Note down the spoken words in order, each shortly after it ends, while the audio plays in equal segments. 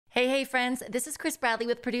Hey friends, this is Chris Bradley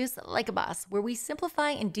with Produce Like a Boss, where we simplify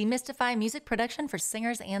and demystify music production for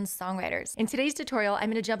singers and songwriters. In today's tutorial, I'm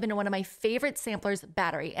going to jump into one of my favorite samplers,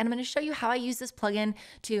 Battery, and I'm going to show you how I use this plugin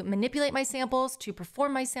to manipulate my samples, to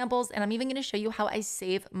perform my samples, and I'm even going to show you how I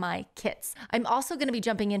save my kits. I'm also going to be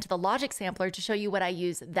jumping into the Logic sampler to show you what I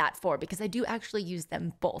use that for, because I do actually use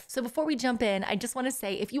them both. So before we jump in, I just want to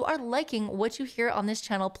say, if you are liking what you hear on this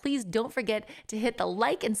channel, please don't forget to hit the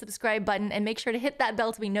like and subscribe button and make sure to hit that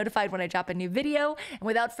bell to be notified when I drop a new video. And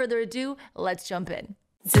without further ado, let's jump in.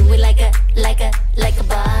 Do it like a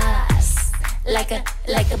boss. Like a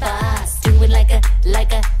boss. Do it like a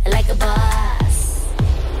boss.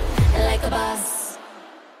 Like a boss.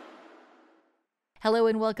 Hello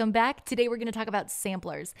and welcome back. Today we're going to talk about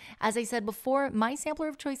samplers. As I said before, my sampler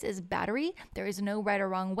of choice is Battery. There is no right or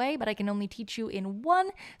wrong way, but I can only teach you in one.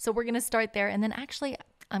 So we're going to start there, and then actually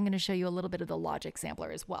I'm going to show you a little bit of the Logic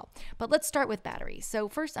sampler as well. But let's start with Battery. So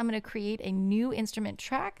first I'm going to create a new instrument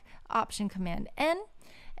track, Option Command N,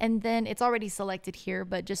 and then it's already selected here,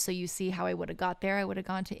 but just so you see how I would have got there, I would have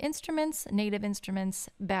gone to Instruments, Native Instruments,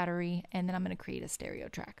 Battery, and then I'm going to create a stereo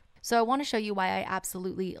track. So I want to show you why I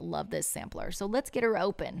absolutely love this sampler. So let's get her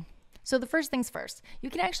open. So the first things first, you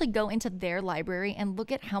can actually go into their library and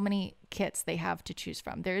look at how many kits they have to choose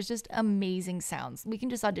from. There's just amazing sounds. We can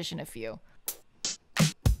just audition a few.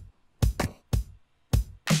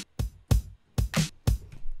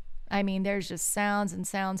 I mean, there's just sounds and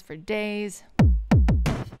sounds for days.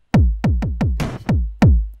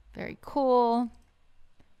 Very cool.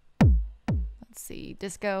 Let's see,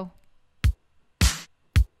 disco.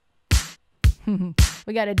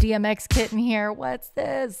 We got a DMX kit in here. What's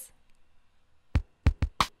this?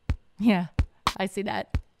 Yeah, I see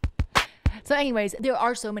that. So anyways, there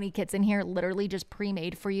are so many kits in here, literally just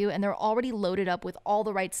pre-made for you, and they're already loaded up with all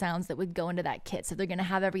the right sounds that would go into that kit. So they're going to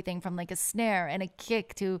have everything from like a snare and a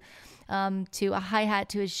kick to a hi-hat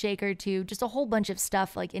to a shaker to just a whole bunch of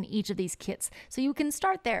stuff like in each of these kits. So you can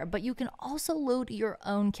start there, but you can also load your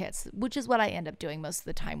own kits, which is what I end up doing most of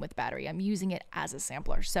the time with Battery. I'm using it as a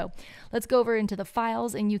sampler. So let's go over into the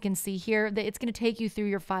files, and you can see here that it's going to take you through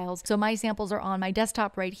your files. So my samples are on my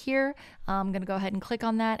desktop right here. I'm going to go ahead and click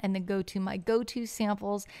on that and then go to my go-to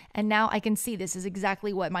samples, and now I can see this is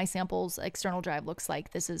exactly what my samples external drive looks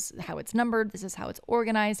like. This is how it's numbered, this is how it's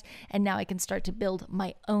organized, and now I can start to build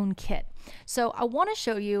my own kit. So I want to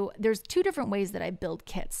show you, there's two different ways that I build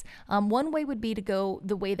kits. One way would be to go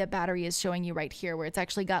the way that Battery is showing you right here, where it's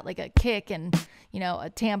actually got like a kick and, you know, a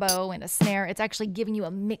tambo and a snare. It's actually giving you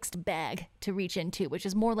a mixed bag to reach into, which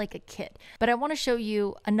is more like a kit. But I want to show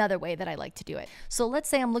you another way that I like to do it. So let's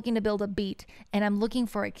say I'm looking to build a beat and I'm looking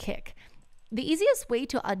for a kick. The easiest way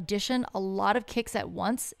to audition a lot of kicks at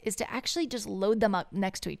once is to actually just load them up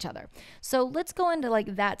next to each other. So let's go into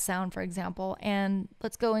like that sound, for example, and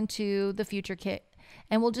let's go into the future kit,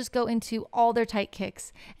 and we'll just go into all their tight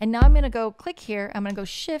kicks. And now I'm going to go click here, I'm going to go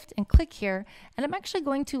shift and click here, and I'm actually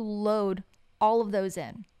going to load all of those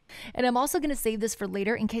in. And I'm also going to save this for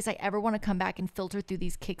later in case I ever want to come back and filter through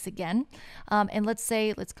these kicks again. And let's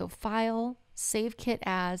go File, Save Kit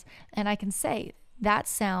As, and I can say that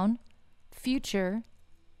sound future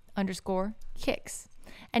underscore kicks.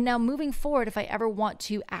 And now moving forward, if I ever want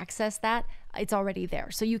to access that, it's already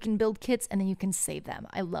there. So you can build kits and then you can save them.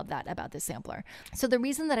 I love that about this sampler. So the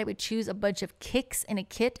reason that I would choose a bunch of kicks in a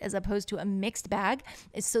kit as opposed to a mixed bag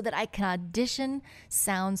is so that I can audition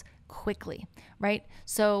sounds quickly, right?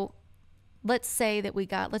 So let's say that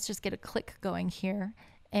let's just get a click going here,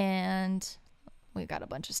 and we got a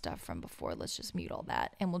bunch of stuff from before. Let's just mute all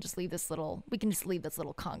that, and we'll just leave this little, we can just leave this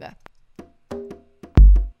little conga.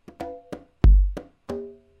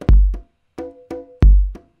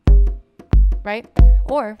 Right?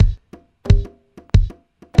 Or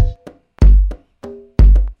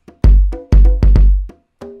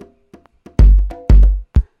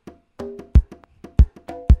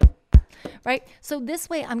right? So this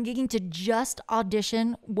way I'm getting to just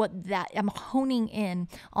audition I'm honing in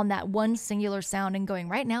on that one singular sound and going,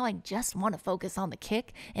 right now I just want to focus on the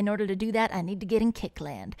kick. In order to do that, I need to get in kick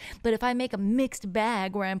land. But if I make a mixed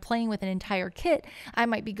bag where I'm playing with an entire kit, I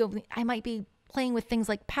might be playing with things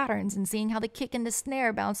like patterns and seeing how the kick and the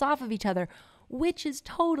snare bounce off of each other, which is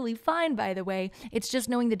totally fine, by the way. It's just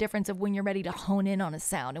knowing the difference of when you're ready to hone in on a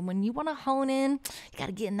sound. And when you want to hone in, you got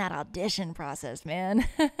to get in that audition process, man.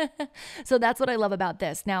 So that's what I love about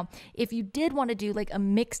this. Now, if you did want to do like a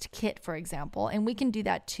mixed kit, for example, and we can do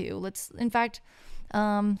that too. Let's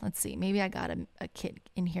see, maybe I got a kit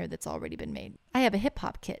in here that's already been made. I have a hip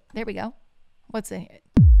hop kit. There we go. What's in it?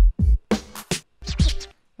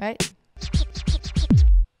 Right?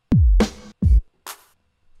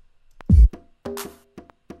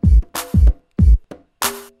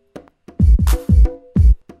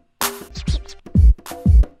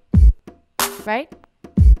 right?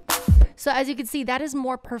 So as you can see, that is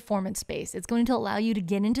more performance based. It's going to allow you to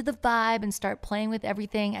get into the vibe and start playing with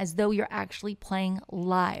everything as though you're actually playing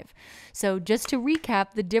live. So just to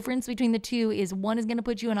recap, the difference between the two is one is going to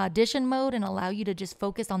put you in audition mode and allow you to just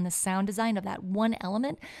focus on the sound design of that one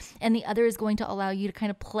element. And the other is going to allow you to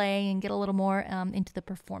kind of play and get a little more into the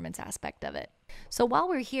performance aspect of it. So while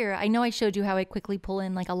we're here, I know I showed you how I quickly pull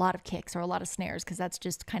in like a lot of kicks or a lot of snares because that's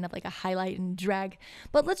just kind of like a highlight and drag.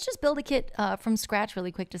 But let's just build a kit from scratch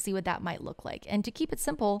really quick to see what that might look like. And to keep it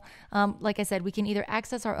simple, like I said, we can either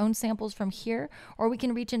access our own samples from here or we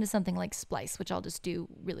can reach into something like Splice, which I'll just do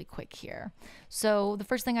really quick here. So the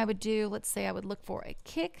first thing I would do, let's say I would look for a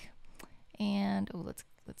kick and let's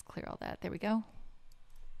clear all that. There we go.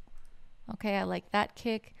 Okay, I like that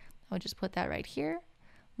kick. I would just put that right here.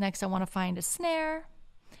 Next, I want to find a snare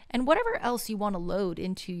and whatever else you want to load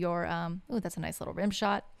into your, oh, that's a nice little rim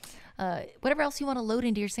shot. Whatever else you want to load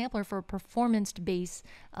into your sampler for a performance-based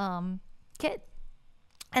kit.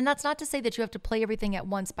 And that's not to say that you have to play everything at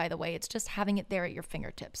once, by the way. It's just having it there at your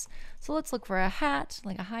fingertips. So let's look for a hat,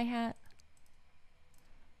 like a hi-hat.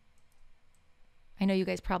 I know you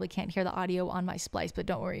guys probably can't hear the audio on my Splice, but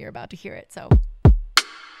don't worry, you're about to hear it. So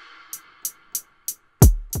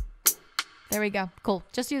there we go. Cool.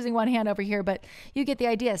 Just using one hand over here, but you get the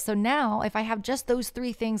idea. So now if I have just those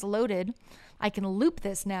three things loaded, I can loop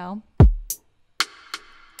this now.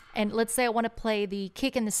 And let's say I want to play the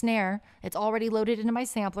kick and the snare. It's already loaded into my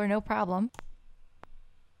sampler, no problem.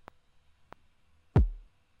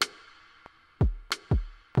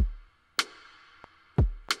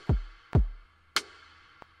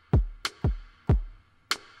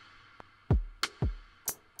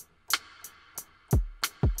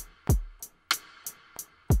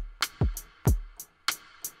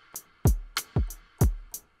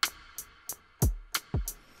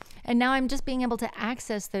 And now I'm just being able to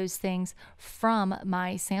access those things from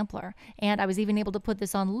my sampler. And I was even able to put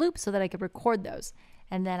this on loop so that I could record those.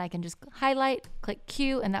 And then I can just highlight, click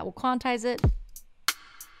Q, and that will quantize it,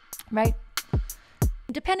 right?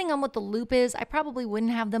 Depending on what the loop is, I probably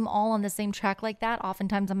wouldn't have them all on the same track like that.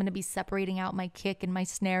 Oftentimes I'm going to be separating out my kick and my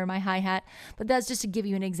snare, my hi-hat, but that's just to give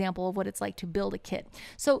you an example of what it's like to build a kit.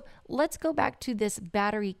 So let's go back to this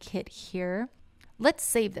battery kit here. Let's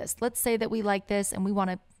save this. Let's say that we like this and we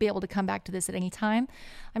want to be able to come back to this at any time.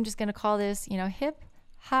 I'm just going to call this, hip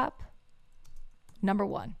hop number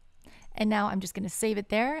 1. And now I'm just going to save it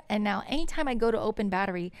there. And now anytime I go to open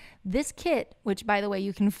battery, this kit, which by the way,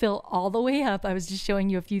 you can fill all the way up. I was just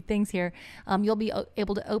showing you a few things here. You'll be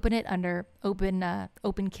able to open it under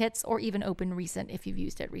open kits or even open recent if you've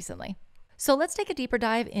used it recently. So let's take a deeper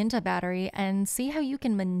dive into battery and see how you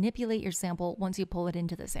can manipulate your sample once you pull it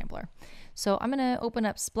into the sampler. So I'm going to open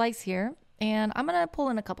up Splice here and I'm going to pull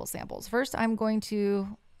in a couple samples. First, I'm going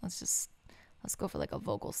to, let's go for like a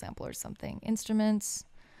vocal sample or something. Instruments,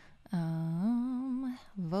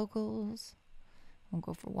 vocals, we'll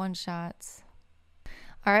go for one shots.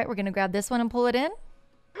 All right, we're going to grab this one and pull it in.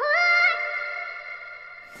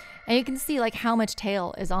 And you can see like how much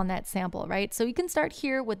tail is on that sample, right? So you can start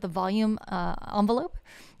here with the volume envelope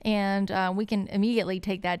and we can immediately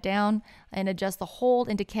take that down and adjust the hold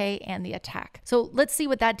and decay and the attack. So let's see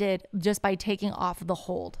what that did just by taking off the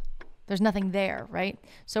hold. There's nothing there, right?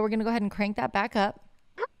 So we're gonna go ahead and crank that back up.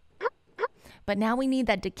 But now we need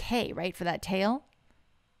that decay, right, for that tail.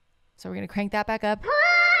 So we're gonna crank that back up.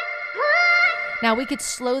 Now we could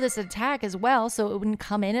slow this attack as well so it wouldn't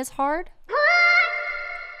come in as hard.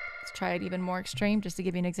 Let's try it even more extreme just to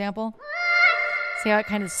give you an example. See how it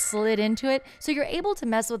kind of slid into it? So you're able to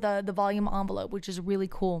mess with the volume envelope, which is really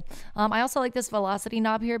cool. I also like this velocity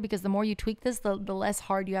knob here because the more you tweak this, the less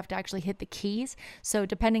hard you have to actually hit the keys. So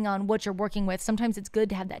depending on what you're working with, sometimes it's good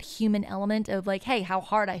to have that human element of like, hey, how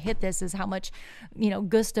hard I hit this is how much,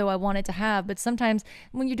 gusto I want it to have. But sometimes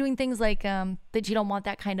when you're doing things like that you don't want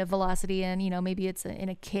that kind of velocity in, maybe it's in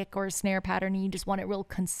a kick or a snare pattern and you just want it real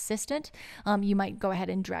consistent, you might go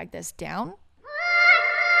ahead and drag this down.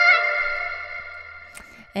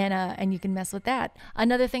 And you can mess with that.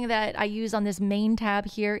 Another thing that I use on this main tab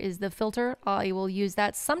here is the filter. I will use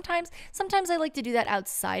that sometimes I like to do that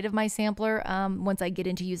outside of my sampler once I get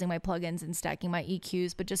into using my plugins and stacking my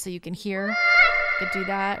EQs, but just so you can hear, we could do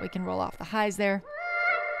that. We can roll off the highs there,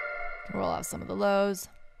 roll off some of the lows.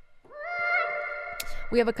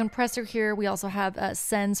 We have a compressor here. We also have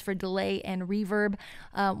sends for delay and reverb.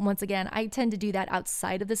 Once again, I tend to do that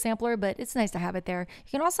outside of the sampler, but it's nice to have it there.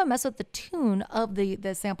 You can also mess with the tune of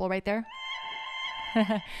the sample right there,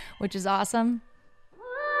 which is awesome.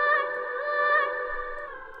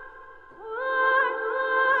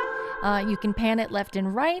 You can pan it left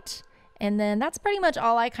and right, And then that's pretty much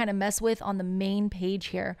all I kind of mess with on the main page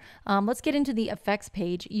here. Let's get into the effects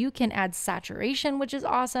page. You can add saturation, which is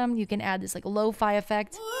awesome. You can add this like lo-fi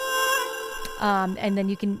effect. And then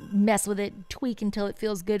you can mess with it, tweak until it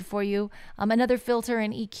feels good for you. Another filter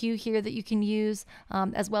and EQ here that you can use,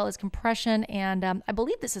 as well as compression. And I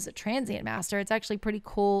believe this is a transient master. It's actually pretty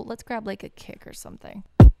cool. Let's grab like a kick or something.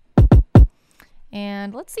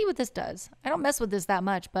 And let's see what this does. I don't mess with this that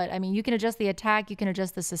much, but I mean, you can adjust the attack, you can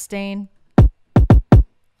adjust the sustain.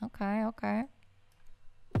 Okay, okay.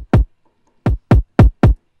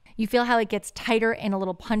 You feel how it gets tighter and a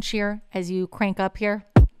little punchier as you crank up here.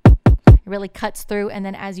 It really cuts through, and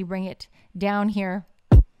then as you bring it down here,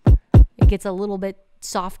 it gets a little bit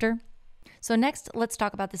softer. So next, let's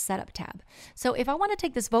talk about the setup tab. So if I want to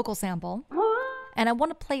take this vocal sample and I want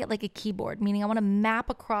to play it like a keyboard, meaning I want to map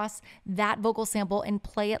across that vocal sample and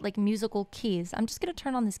play it like musical keys, I'm just going to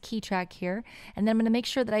turn on this key track here, and then I'm going to make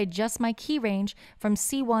sure that I adjust my key range from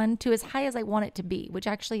C1 to as high as I want it to be, which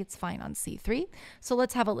actually it's fine on C3. So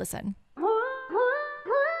let's have a listen.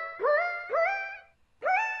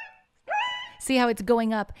 See how it's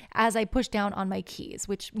going up as I push down on my keys,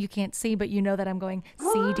 which you can't see, but you know that I'm going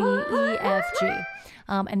C, D, E, F, G.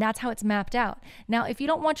 And that's how it's mapped out. Now, if you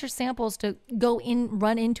don't want your samples to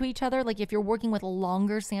run into each other, like if you're working with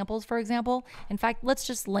longer samples, for example, in fact, let's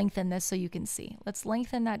just lengthen this so you can see. Let's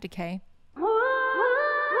lengthen that decay.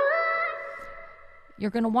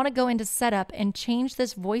 You're going to want to go into setup and change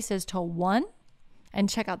this voices to 1 and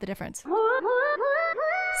check out the difference.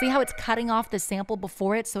 See how it's cutting off the sample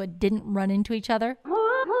before it so it didn't run into each other?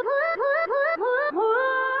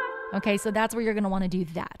 Okay, so that's where you're going to want to do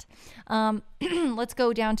that. Let's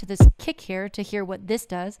go down to this kick here to hear what this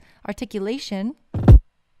does. Articulation.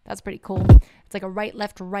 That's pretty cool. It's like a right,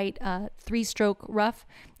 left, right, 3-stroke rough.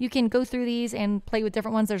 You can go through these and play with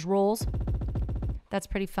different ones. There's rolls. That's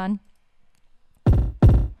pretty fun.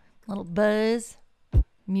 Little buzz,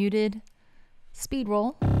 muted, speed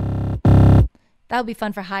roll. That would be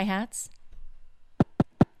fun for hi-hats.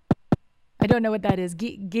 I don't know what that is.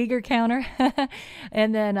 Geiger counter.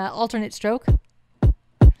 And then alternate stroke.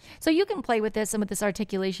 So you can play with this and with this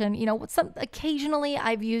articulation. You know, occasionally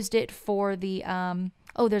I've used it for the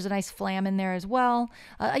oh, there's a nice flam in there as well.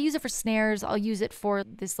 I use it for snares. I'll use it for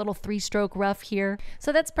this little 3-stroke rough here.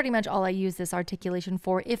 So that's pretty much all I use this articulation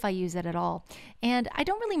for, if I use it at all. And I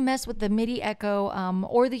don't really mess with the MIDI echo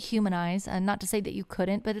or the humanize, not to say that you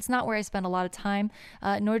couldn't, but it's not where I spend a lot of time,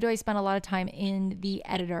 nor do I spend a lot of time in the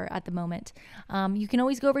editor at the moment. You can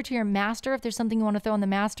always go over to your master if there's something you want to throw in the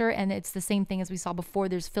master, and it's the same thing as we saw before.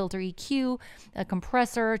 There's filter EQ, a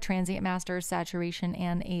compressor, transient master, saturation,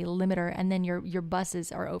 and a limiter, and then your buses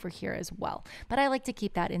are over here as well. But I like to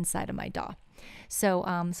keep that inside of my DAW. So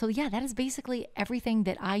yeah, that is basically everything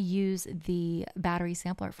that I use the battery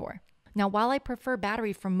sampler for. Now, while I prefer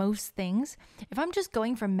battery for most things, if I'm just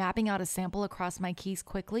going from mapping out a sample across my keys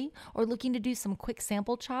quickly or looking to do some quick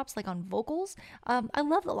sample chops like on vocals, I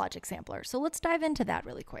love the Logic sampler. So let's dive into that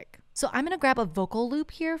really quick. So I'm going to grab a vocal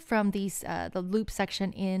loop here from the loop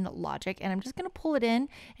section in Logic, and I'm just going to pull it in,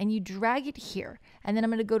 and you drag it here. And then I'm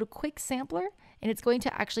going to go to Quick Sampler, and it's going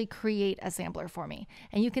to actually create a sampler for me.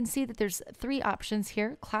 And you can see that there's 3 options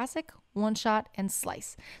here: Classic, One Shot, and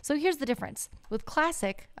Slice. So here's the difference. With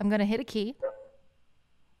Classic, I'm going to hit a key,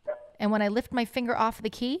 and when I lift my finger off the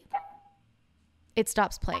key, it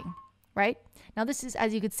stops playing, right? Now this is,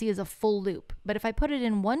 as you can see, is a full loop. But if I put it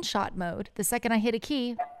in One Shot mode, the second I hit a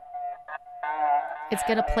key, it's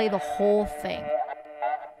going to play the whole thing,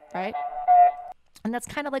 right? And that's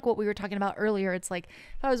kind of like what we were talking about earlier. It's like,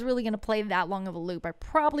 if I was really going to play that long of a loop, I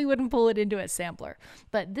probably wouldn't pull it into a sampler.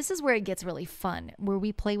 But this is where it gets really fun, where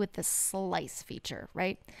we play with the slice feature,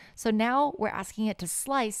 right? So now we're asking it to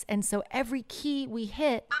slice, and so every key we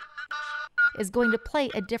hit is going to play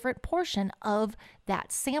a different portion of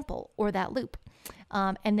that sample or that loop.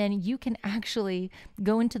 And then you can actually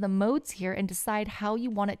go into the modes here and decide how you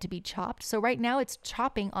want it to be chopped. So right now it's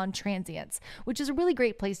chopping on transients, which is a really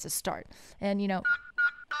great place to start. And you know,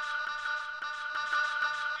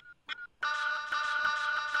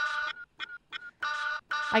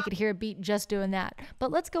 I could hear a beat just doing that.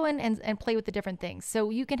 But let's go in and play with the different things. So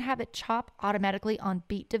you can have it chop automatically on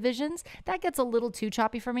beat divisions. That gets a little too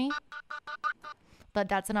choppy for me, but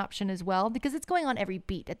that's an option as well because it's going on every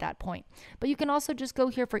beat at that point. But you can also just go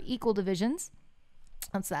here for equal divisions.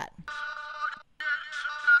 What's that?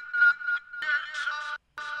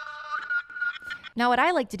 Now, what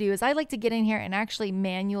I like to do is I like to get in here and actually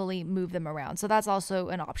manually move them around. So that's also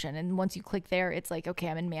an option. And once you click there, it's like, okay,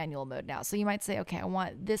 I'm in manual mode now. So you might say, okay, I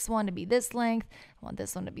want this one to be this length. I want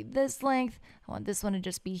this one to be this length. I want this one to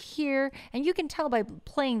just be here. And you can tell by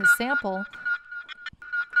playing the sample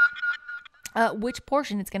which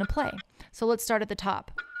portion it's going to play. So let's start at the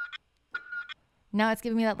top. Now it's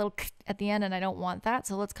giving me that little at the end, and I don't want that.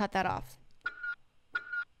 So let's cut that off.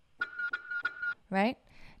 Right?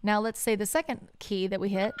 Now let's say the second key that we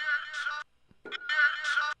hit,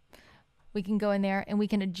 we can go in there and we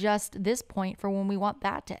can adjust this point for when we want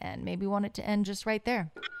that to end. Maybe we want it to end just right there.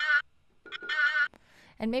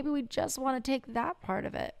 And maybe we just want to take that part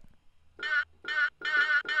of it.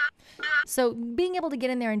 So being able to get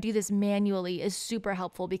in there and do this manually is super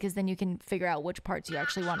helpful because then you can figure out which parts you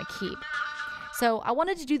actually want to keep. So I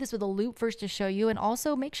wanted to do this with a loop first to show you, and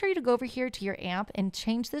also make sure you to go over here to your amp and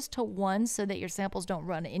change this to 1 so that your samples don't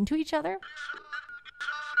run into each other.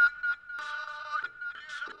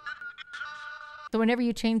 So whenever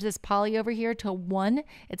you change this poly over here to 1,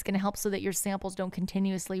 it's going to help so that your samples don't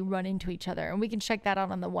continuously run into each other. And we can check that out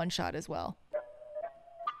on the one shot as well.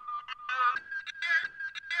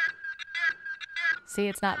 See,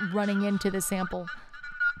 it's not running into the sample.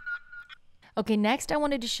 Okay, next I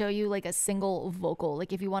wanted to show you like a single vocal,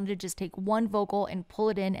 like if you wanted to just take one vocal and pull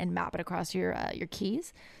it in and map it across your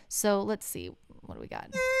keys. So let's see, what do we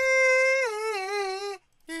got?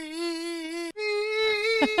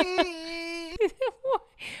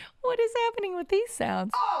 What is happening with these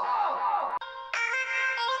sounds?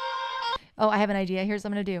 Oh, I have an idea. Here's what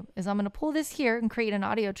I'm going to do is I'm going to pull this here and create an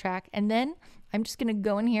audio track, and then I'm just going to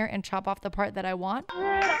go in here and chop off the part that I want.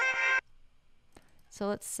 So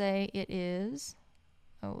let's say it is,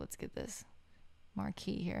 oh, let's get this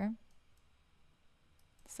marquee here.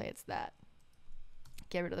 Let's say it's that.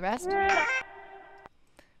 Get rid of the rest. Let's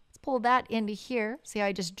pull that into here. See how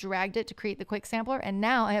I just dragged it to create the quick sampler? And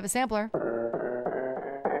now I have a sampler.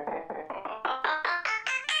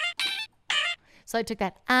 So I took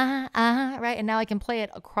that, right? And now I can play it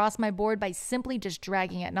across my board by simply just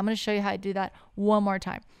dragging it. And I'm going to show you how to do that one more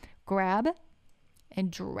time. Grab and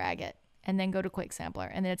drag it. And then go to quick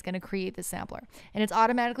sampler, and then it's going to create the sampler, and it's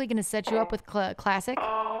automatically going to set you up with classic.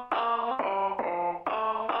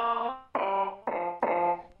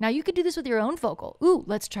 Now you could do this with your own vocal. Ooh,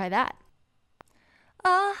 let's try that.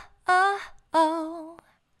 Oh.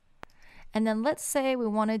 And then let's say we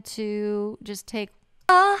wanted to just take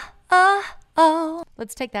oh.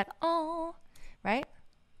 Let's take that oh, right?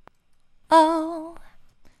 Oh.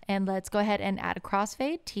 And let's go ahead and add a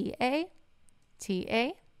crossfade, T-A.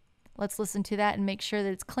 Let's listen to that and make sure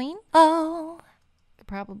that it's clean. Oh. Could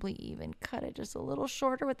probably even cut it just a little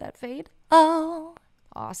shorter with that fade. Oh.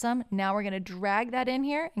 Awesome. Now we're going to drag that in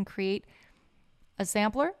here and create a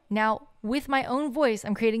sampler. Now, with my own voice,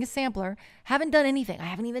 I'm creating a sampler. Haven't done anything. I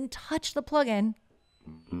haven't even touched the plugin.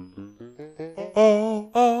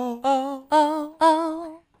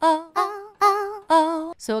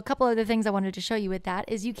 So a couple other things I wanted to show you with that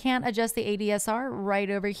is you can adjust the ADSR right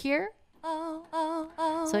over here.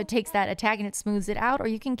 So it takes that attack and it smooths it out, or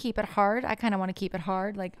you can keep it hard. I kind of want to keep it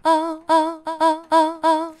hard, like once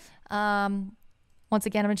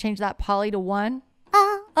again, I'm going to change that poly to 1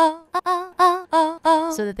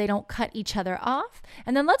 so that they don't cut each other off.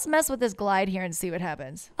 And then let's mess with this glide here and see what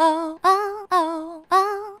happens.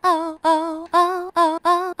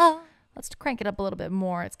 Let's crank it up a little bit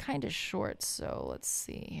more. It's kind of short, so let's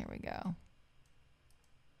see. Here we go.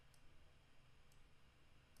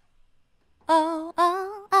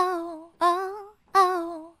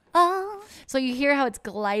 So you hear how it's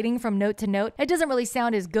gliding from note to note. It doesn't really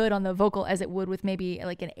sound as good on the vocal as it would with maybe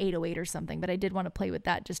like an 808 or something, but I did want to play with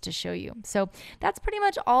that just to show you. So that's pretty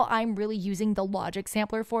much all I'm really using the Logic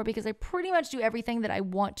sampler for, because I pretty much do everything that I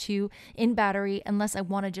want to in Battery unless I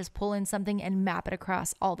want to just pull in something and map it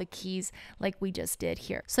across all the keys like we just did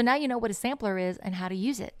here. So now you know what a sampler is and how to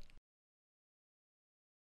use it.